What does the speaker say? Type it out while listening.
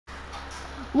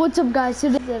What's up, guys?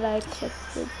 Today that I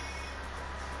accepted.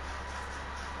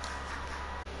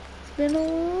 It's been a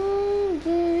long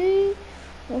day.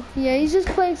 Oh, yeah, he's just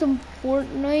playing some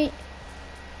Fortnite.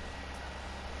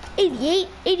 88,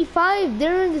 85,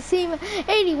 they're in the same.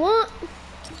 81.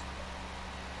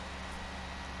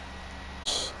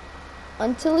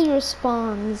 Until he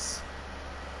responds.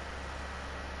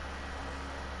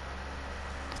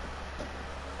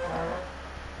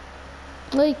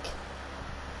 Like,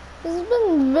 it's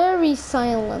been very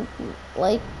silent.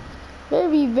 Like,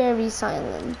 very, very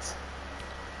silent.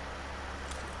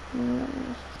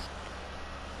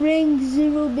 Rank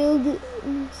 0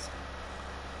 buildings.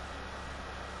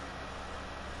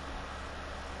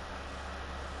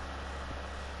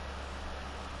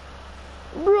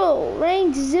 Bro,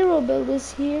 rank 0 build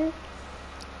is here.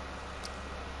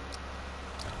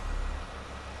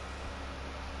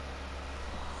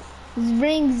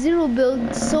 Rank 0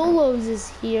 build solos is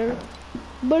here,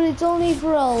 but it's only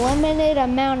for a limited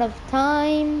amount of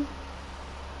time.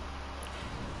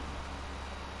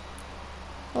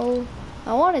 Oh,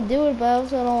 I want to do it, but I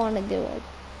also don't want to do it.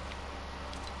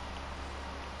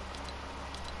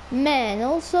 Man,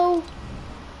 also,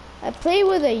 I play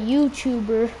with a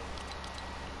YouTuber.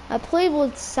 I played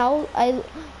with I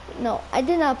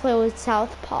did not play with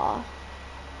Southpaw.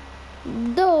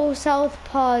 Though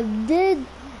Southpaw did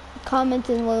comment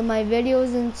in one of my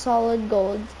videos in solid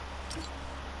gold.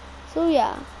 So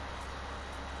yeah.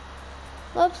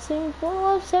 Left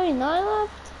 74, left 79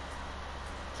 left,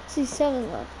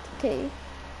 67 left. Okay.